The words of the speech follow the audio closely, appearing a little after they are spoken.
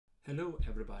Hello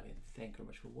everybody, and thank you very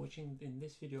much for watching. In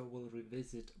this video we'll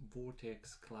revisit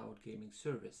Vortex Cloud Gaming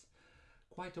Service.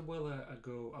 Quite a while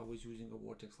ago I was using a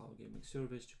Vortex Cloud Gaming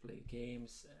Service to play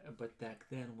games, but back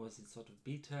then was it sort of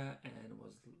beta and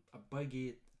was a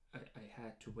buggy. I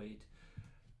had to wait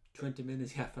 20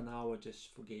 minutes, half an hour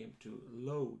just for game to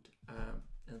load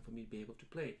and for me to be able to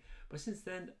play. But since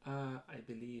then I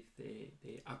believe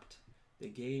they upped the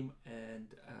game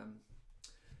and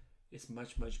it's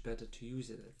much better to use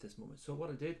it at this moment. So what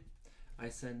I did, I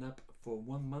signed up for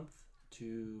 1 month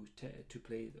to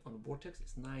play on Vortex.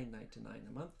 It's $9.99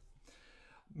 a month.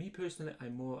 Me personally,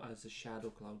 I'm more as a Shadow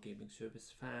Cloud Gaming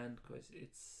Service fan because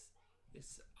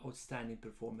it's outstanding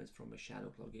performance from a Shadow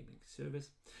Cloud Gaming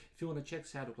Service. If you want to check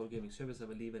Shadow Cloud Gaming Service, I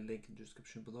will leave a link in the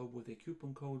description below with a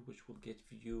coupon code which will get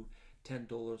you $10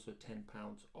 or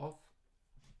 £10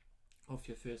 off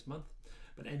your first month.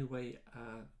 But anyway,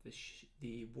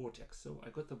 the Vortex. So I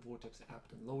got the Vortex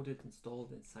app downloaded,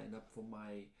 installed, and signed up for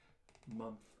my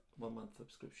 1 month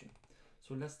subscription.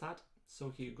 So let's start.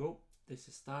 So here you go. This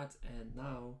is start, and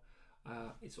now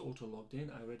it's auto logged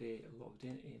in. I already logged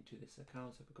in into this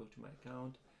account. So if I go to my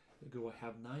account, I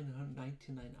have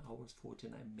 999 hours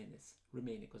 49 minutes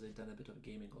remaining because I've done a bit of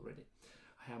gaming already.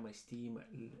 I have my Steam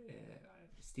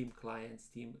client,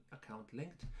 Steam account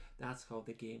linked. That's how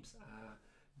the games are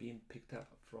being picked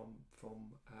up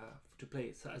to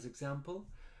play. So as example,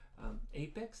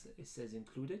 Apex, it says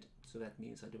included, so that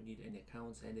means I don't need any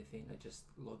accounts, anything. I just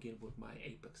log in with my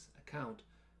Apex account.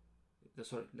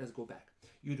 Sorry, let's go back.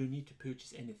 You don't need to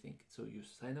purchase anything. So you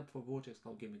sign up for Vortex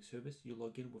Cloud Gaming Service, you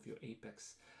log in with your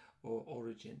Apex or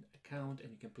Origin account,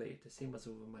 and you can play it the same as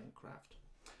over Minecraft.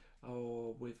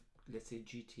 Or with, let's say,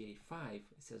 GTA 5, it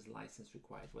says license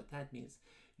required. What that means,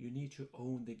 you need to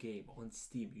own the game on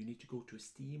Steam. You need to go to a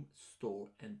Steam store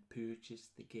and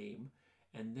purchase the game,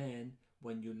 and then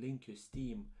when you link your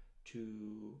Steam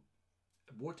to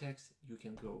Vortex, you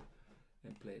can go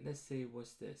and play. Let's say,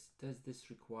 what's this? Does this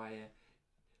require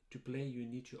to play? You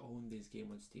need to own this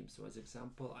game on Steam. So as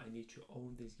example, I need to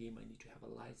own this game, I need to have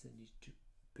a license, I need to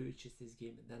purchase this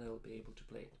game, and then I'll be able to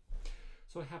play it.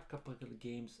 So I have a couple of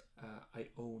games I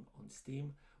own on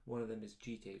Steam. One of them is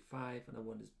GTA 5, and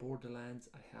one is Borderlands.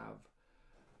 I have,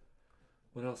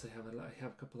 what else I have? I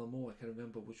have a couple of more. I can't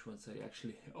remember which ones I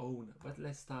actually own. But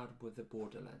let's start with the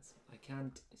Borderlands. I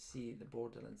can't see the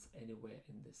Borderlands anywhere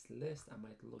in this list. I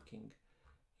might be looking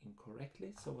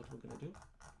incorrectly. So what we're gonna do?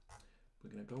 We're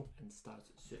gonna go and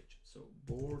start search. So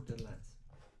Borderlands.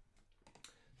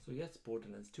 So yes,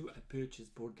 Borderlands 2. I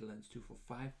purchased Borderlands 2 for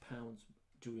 £5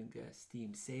 during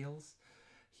Steam sales.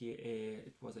 Here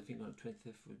it was, I think, on the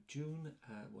 20th of June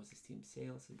was the Steam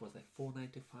sales. It was like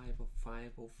 $4.95 or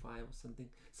 $5.05 or something,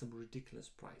 some ridiculous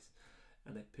price.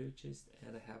 And I purchased,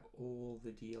 and I have all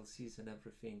the DLCs and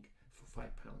everything for £5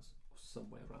 or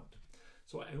somewhere around.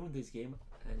 So I own this game,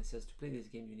 and it says to play this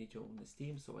game you need to own the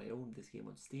Steam. So I own this game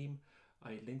on Steam.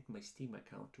 I linked my Steam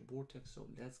account to Vortex, so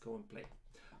let's go and play.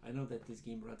 I know that this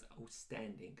game runs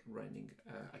outstanding running.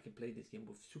 I can play this game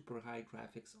with super high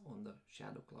graphics on the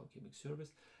Shadow Cloud Gaming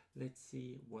Service. Let's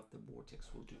see what the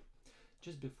Vortex will do.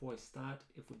 Just before I start,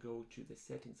 if we go to the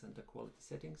settings, under quality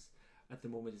settings, at the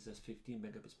moment it says 15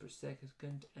 megabits per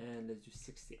second, and let's do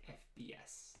 60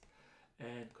 FPS.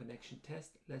 And connection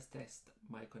test, let's test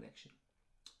my connection.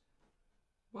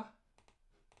 What?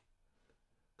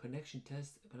 Connection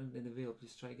test, currently unavailable,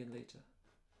 please try again later.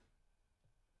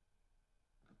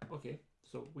 Okay,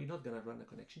 so we're not gonna run a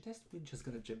connection test, we're just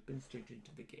gonna jump in straight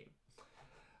into the game.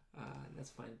 Let's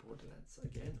find Borderlands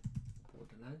again.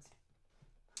 Borderlands.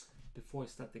 Before I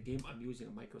start the game, I'm using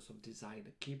a Microsoft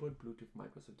Designer keyboard, Bluetooth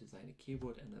Microsoft Designer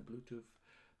keyboard, and a Bluetooth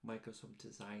Microsoft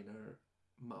Designer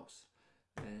mouse.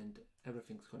 And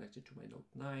everything's connected to my Note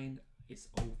 9. It's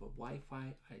over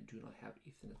Wi-Fi. I do not have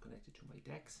Ethernet connected to my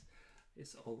DeX.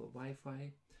 It's over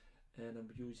Wi-Fi. And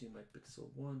I'm using my Pixel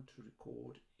 1 to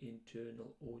record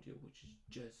internal audio, which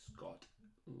just got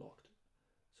locked.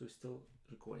 So it's still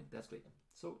recording. That's great.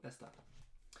 So let's start.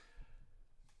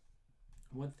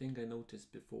 One thing I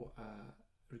noticed before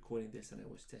recording this, and I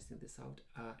was testing this out,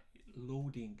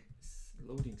 loading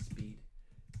speed,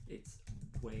 it's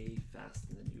way faster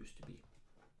than it used to be.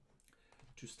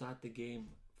 To start the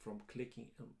game from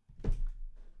clicking,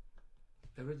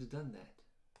 I've already done that.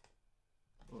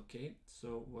 Okay,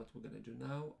 so what we're gonna do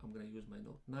now, I'm gonna use my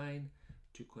Note 9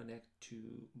 to connect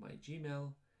to my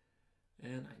Gmail,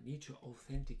 and I need to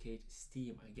authenticate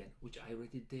Steam again, which I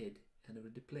already did and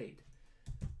already played.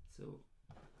 So,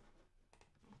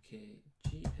 okay,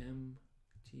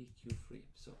 GMTQ3.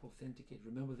 So authenticate.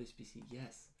 Remember this PC?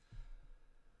 Yes.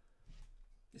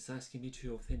 It's asking me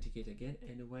to authenticate again.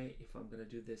 Anyway, if I'm gonna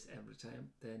do this every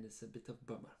time, then it's a bit of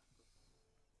bummer.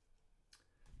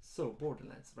 So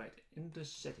Borderlands, right, in the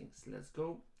settings, let's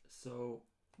go. So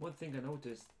one thing I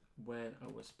noticed when I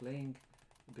was playing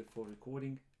before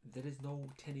recording, there is no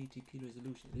 1080p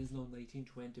resolution. There is no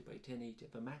 1920 by 1080.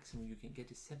 The maximum you can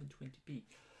get is 720p,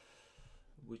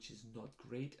 which is not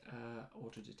great.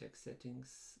 Auto detect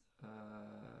settings.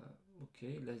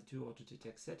 Okay, let's do auto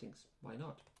detect settings. Why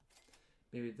not?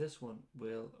 Maybe this one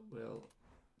will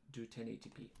do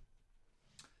 1080p.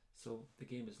 So the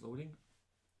game is loading.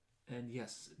 And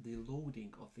yes, the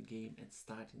loading of the game and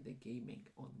starting the gaming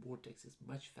on Vortex is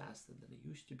much faster than it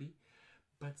used to be.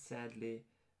 But sadly,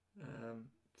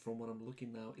 from what I'm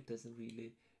looking now, it doesn't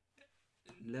really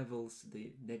levels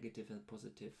the negative and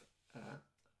positive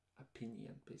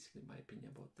opinion, basically my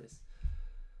opinion about this.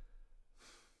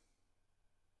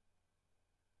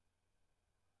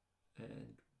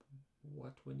 And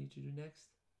what we need to do next?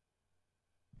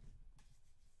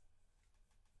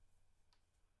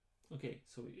 Okay,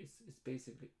 so it's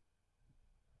basically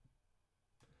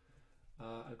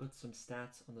I got some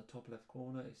stats on the top left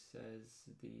corner. It says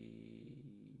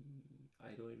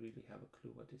I don't really have a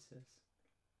clue what it says.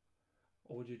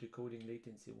 Audio decoding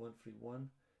latency 131,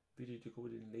 video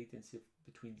decoding latency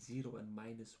between 0 and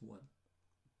 -1.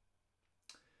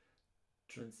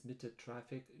 Transmitted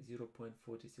traffic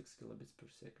 0.46 kilobits per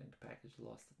second. Package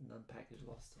lost, non-package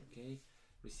lost. Okay,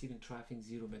 receiving traffic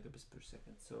 0 megabits per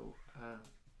second. So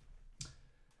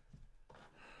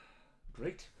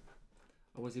great.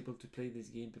 I was able to play this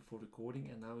game before recording,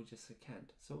 and now I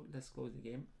can't. So let's close the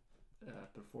game.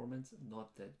 Performance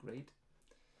not that great.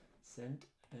 Send,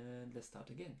 and let's start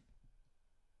again.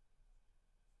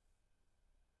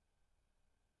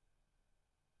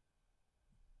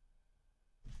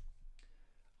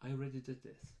 I already did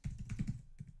this.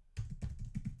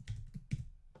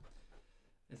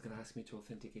 It's gonna ask me to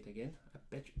authenticate again. I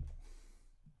bet you.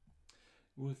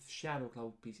 With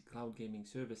ShadowPC cloud gaming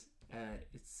service,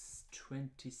 it's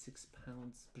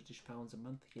 £26 British pounds a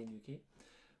month here in UK,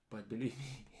 but believe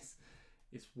me,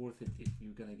 it's worth it if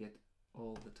you're gonna get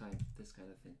all the time this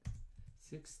kind of thing.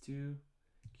 62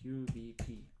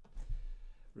 QVP.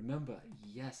 Remember,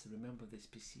 yes, remember this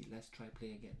PC. Let's try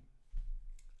play again.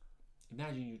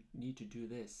 Imagine you need to do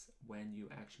this when you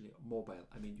actually mobile.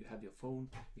 I mean, you have your phone,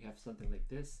 you have something like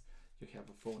this, you have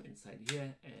a phone inside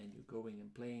here, and you're going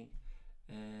and playing,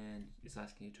 and it's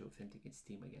asking you to authenticate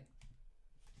Steam again.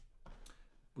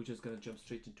 We're just gonna jump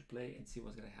straight into play and see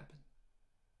what's gonna happen.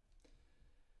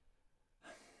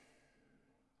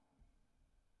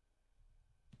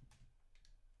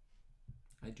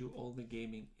 I do all the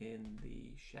gaming in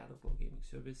the ShadowPC gaming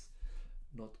service,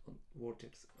 not on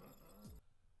Vortex.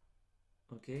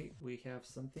 Okay, we have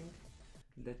something.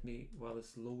 Let me, while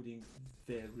it's loading,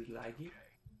 very laggy.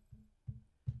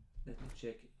 Let me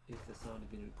check if the sound has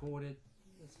been recorded.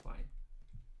 That's fine.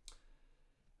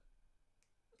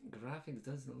 Graphics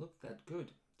doesn't look that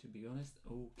good, to be honest.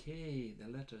 Okay, the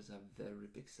letters are very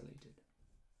pixelated.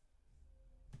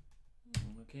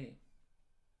 Okay.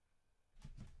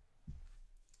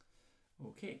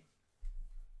 Okay.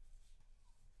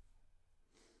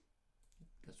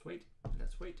 Let's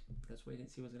wait and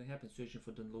see what's going to happen. Searching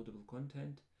for downloadable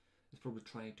content. It's probably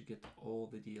trying to get all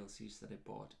the DLCs that I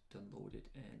bought downloaded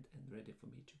and ready for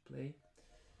me to play.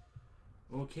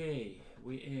 Okay,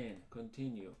 we're in.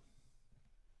 Continue.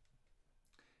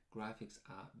 Graphics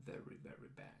are very, very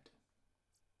bad.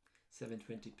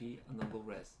 720p on the low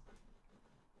res.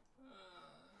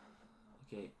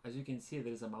 Okay, as you can see,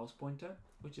 there is a mouse pointer,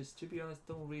 which is, to be honest,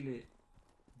 don't really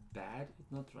bad.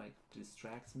 It's not like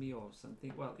distracts me or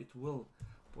something. Well, it will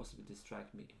possibly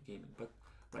distract me gaming, but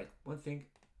right, one thing,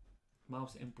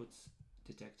 mouse inputs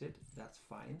detected, that's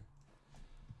fine.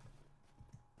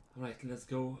 All right, let's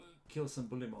go kill some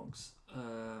bully monks.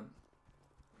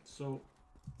 So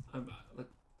I'm like,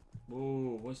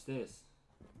 whoa, what's this?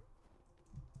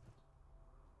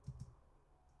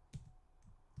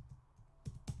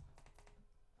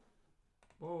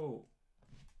 Whoa.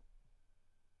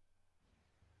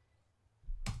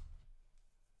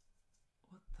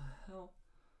 What the hell?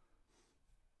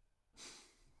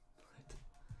 Right.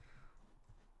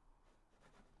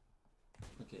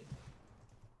 Okay.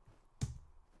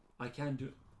 I can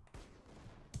do.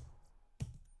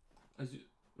 As you,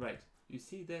 right. You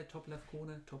see there, top left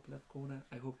corner, top left corner.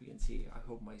 I hope you can see. I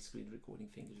hope my screen recording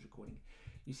thing is recording.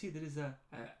 You see there is a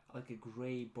like a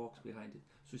gray box behind it.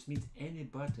 So it means any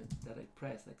button that I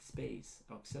press, like space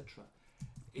or etc.,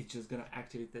 it's just gonna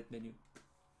activate that menu.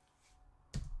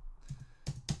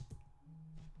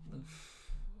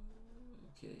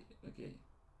 Okay, okay.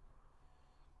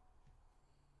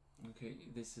 Okay,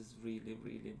 this is really,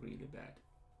 really, really bad.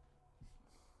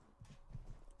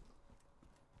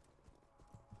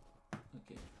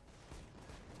 Okay.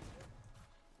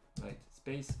 Right,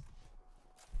 space.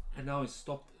 And now it's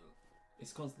stopped.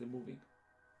 It's constantly moving.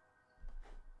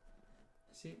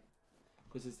 See?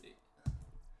 Because it's...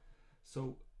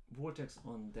 So, Vortex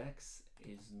on DeX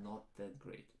is not that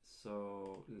great.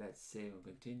 So, let's say we'll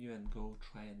continue and go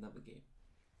try another game.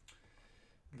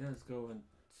 Let's go and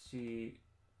see...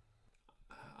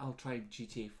 I'll try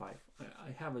GTA 5.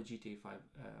 I have a GTA 5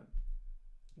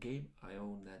 game. I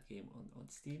own that game on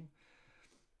Steam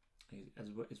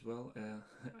as well.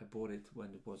 I bought it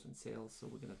when it was on sale, so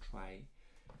we're gonna try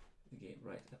the game.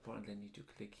 Right, apparently I need to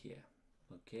click here.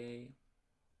 Okay.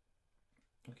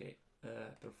 Okay,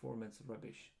 performance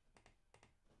rubbish.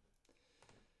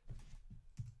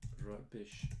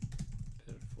 Rubbish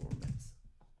performance.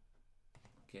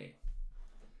 Okay,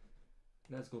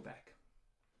 let's go back.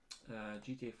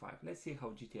 GTA 5. Let's see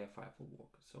how GTA 5 will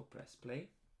work. So press play.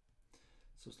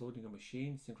 So it's loading a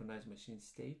machine, synchronize machine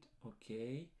state.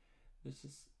 Okay, this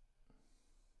is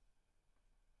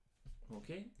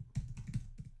okay.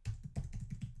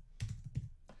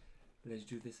 Let's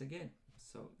do this again.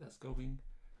 So that's going.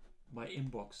 My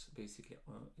inbox basically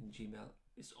in Gmail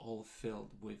is all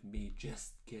filled with me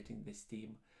just getting the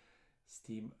Steam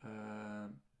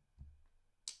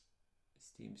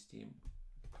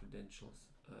credentials.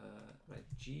 Right,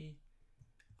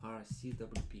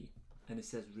 GRCWP, and it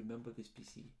says remember this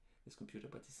PC, this computer,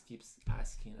 but it keeps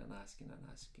asking and asking and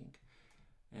asking,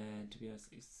 and to be honest,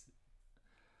 it's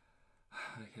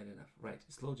I had enough. Right,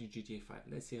 it's loading GTA 5.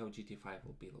 Let's see how GTA 5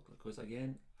 will be look like, because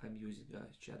again I'm using a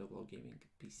ShadowPC gaming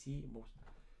PC.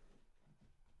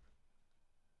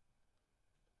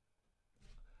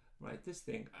 Right, this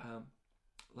thing,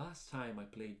 last time I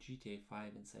played GTA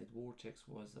 5 inside Vortex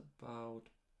was about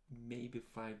maybe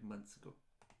 5 months ago.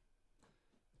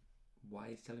 Why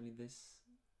is telling me this?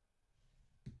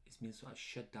 It means I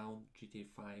shut down GTA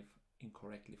 5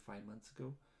 incorrectly 5 months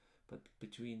ago, but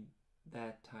between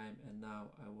that time and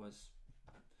now I was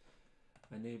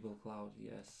enable cloud,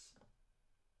 yes,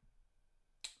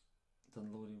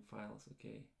 downloading files.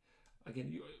 Okay,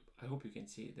 again, I hope you can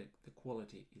see that the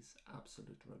quality is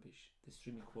absolute rubbish. The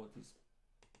streaming quality is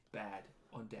bad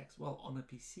on DeX. Well, on a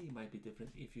PC it might be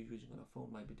different. If you're using on a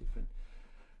phone, might be different.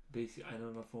 Basically, I know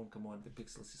on a phone, come on, the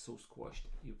pixels is so squashed,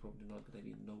 you're probably not going to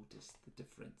even notice the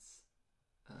difference.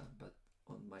 But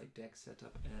on my DeX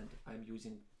setup, and I'm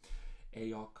using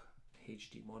AOC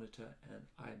HD monitor, and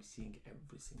I'm seeing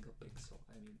every single pixel.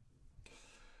 I mean,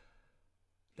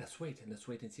 let's wait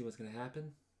and see what's going to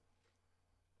happen.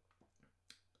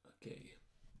 Okay.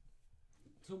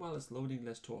 So while it's loading,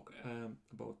 let's talk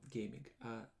about gaming.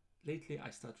 Lately, I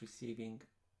start receiving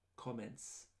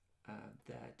comments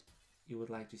that you would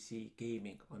like to see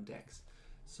gaming on DeX.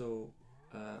 So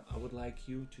I would like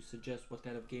you to suggest what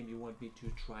kind of game you want me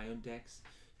to try on DeX.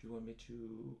 Do you want me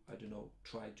to, I don't know,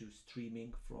 try to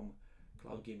streaming from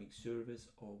cloud gaming service,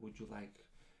 or would you like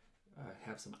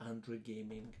have some Android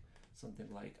gaming, something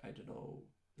like, I don't know,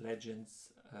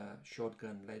 Legends,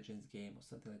 Shotgun Legends game or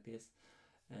something like this,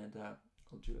 and I'll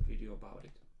do a video about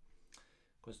it.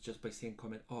 Because just by saying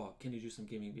comment, oh, can you do some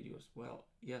gaming videos? Well,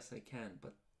 yes, I can,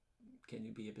 but can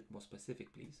you be a bit more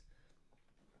specific, please?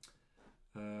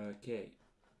 Okay,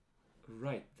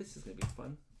 right, this is gonna be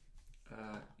fun.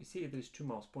 You see there's 2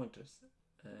 mouse pointers,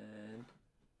 and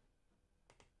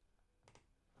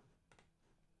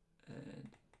oh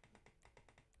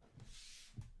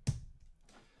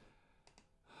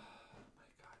my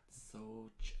god,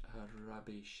 such a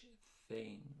rubbish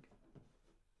thing.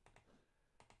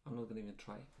 I'm not gonna even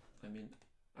try. I mean,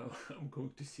 I'm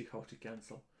going to see how to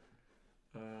cancel.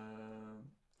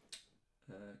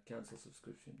 Cancel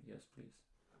subscription, yes please.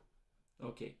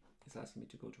 Okay, it's asking me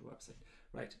to go to a website.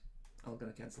 Right, I'm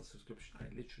gonna cancel subscription. I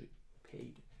literally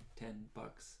paid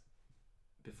 $10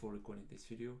 before recording this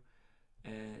video,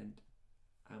 and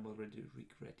I'm already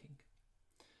regretting.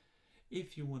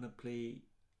 If you want to play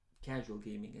casual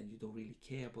gaming and you don't really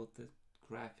care about the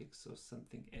graphics or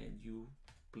something, and you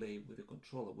play with a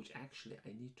controller, which actually I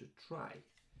need to try.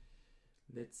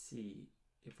 Let's see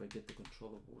if I get the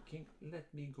controller working.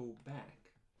 Let me go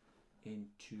back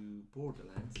into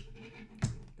Borderlands.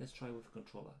 Let's try with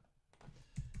controller.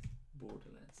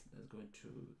 Borderlands. Let's go into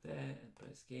there and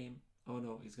press game. Oh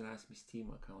no, he's gonna ask me Steam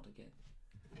account again.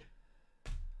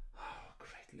 Oh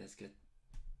great, let's get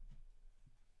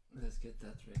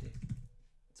that ready.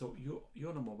 So you're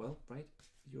on a mobile, right?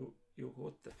 You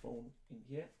hold the phone in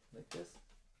here like this,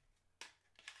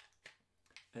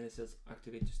 and it says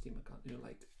activate your Steam account. You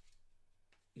like,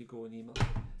 you go in email.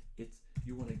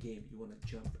 You want a game, you want to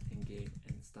jump in game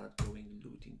and start going,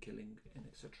 looting, killing, and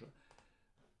etc.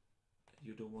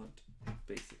 You don't want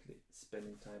basically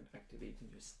spending time activating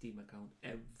your Steam account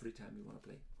every time you want to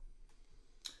play.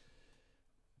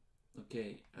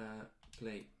 Okay,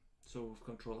 play. So with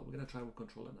controller, we're gonna try with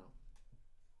controller now.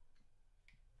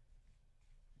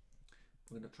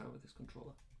 We're gonna try with this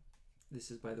controller.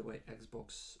 This is, by the way,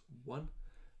 Xbox One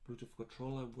Bluetooth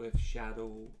controller with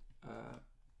Shadow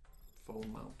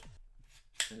phone mount,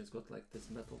 and it's got like this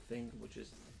metal thing, which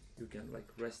is you can like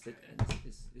rest it, and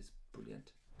it's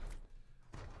brilliant.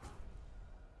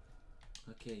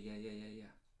 Okay,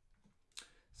 yeah.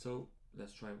 So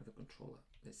let's try with the controller.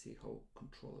 Let's see how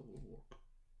controller will work.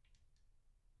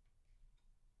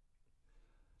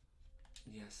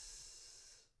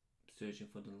 Yes, searching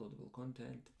for downloadable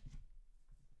content.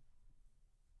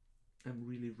 I'm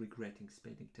really regretting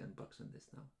spending $10 on this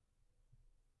now.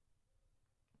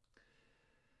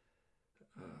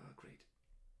 Great.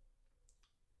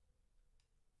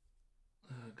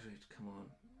 Great, come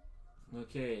on.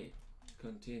 Okay,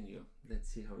 continue. Let's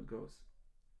see how it goes.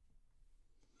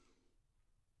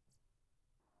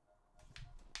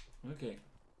 Okay,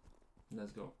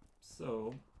 let's go.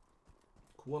 So,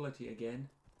 quality again,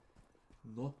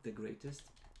 not the greatest.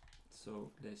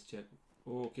 So let's check.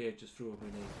 Okay, I just threw a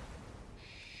grenade.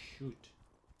 Shoot.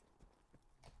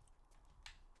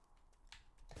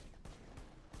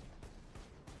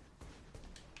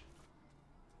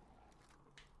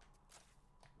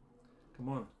 Come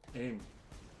on, aim.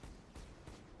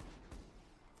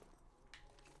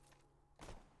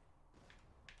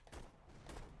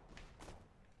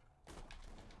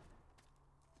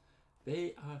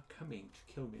 They are coming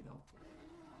to kill me now.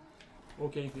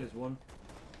 Okay, here's one.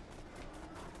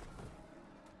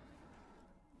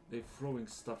 They're throwing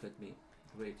stuff at me.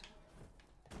 Great.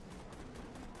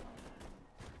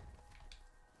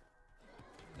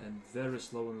 And very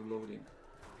slow in reloading.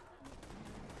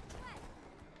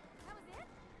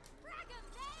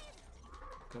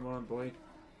 Come on, boy.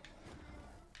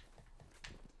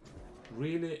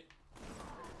 Really?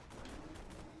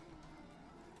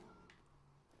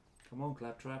 Come on,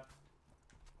 Claptrap.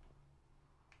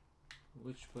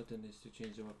 Which button is to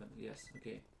change the weapon? Yes,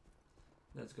 okay.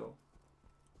 Let's go.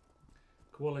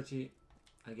 Quality,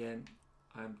 again,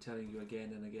 I'm telling you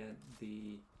again and again,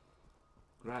 the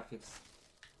graphics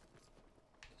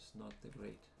is not the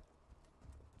great.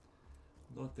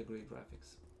 Not the great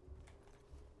graphics.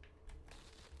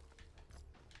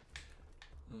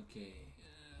 Okay,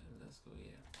 let's go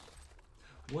here.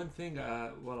 One thing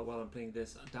while I'm playing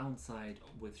this, downside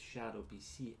with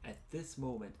ShadowPC at this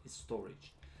moment is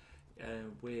storage.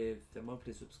 With the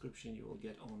monthly subscription, you will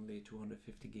get only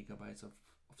 250 gigabytes of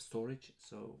storage,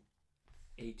 so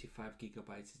 85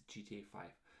 gigabytes is GTA 5.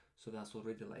 So that's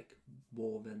already like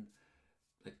more than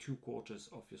like 2/4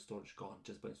 of your storage gone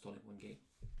just by installing one game.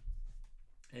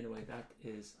 Anyway, that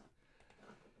is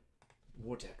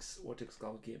Vortex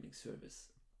Cloud Gaming Service.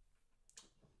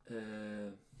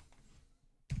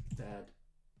 Bad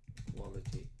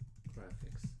quality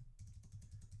graphics.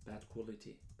 Bad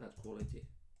quality.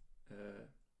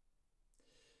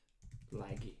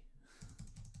 Laggy.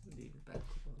 Really bad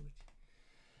quality.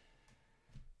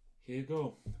 Here you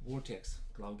go. Vortex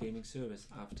Cloud Gaming Service.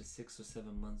 After 6 or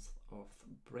 7 months of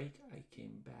break, I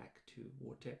came back to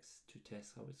Vortex to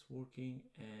test how it's working,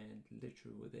 and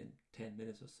literally within 10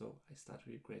 minutes or so, I started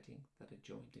regretting that I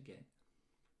joined again.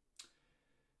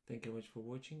 Thank you very much for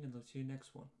watching, and I'll see you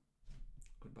next one.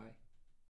 Goodbye.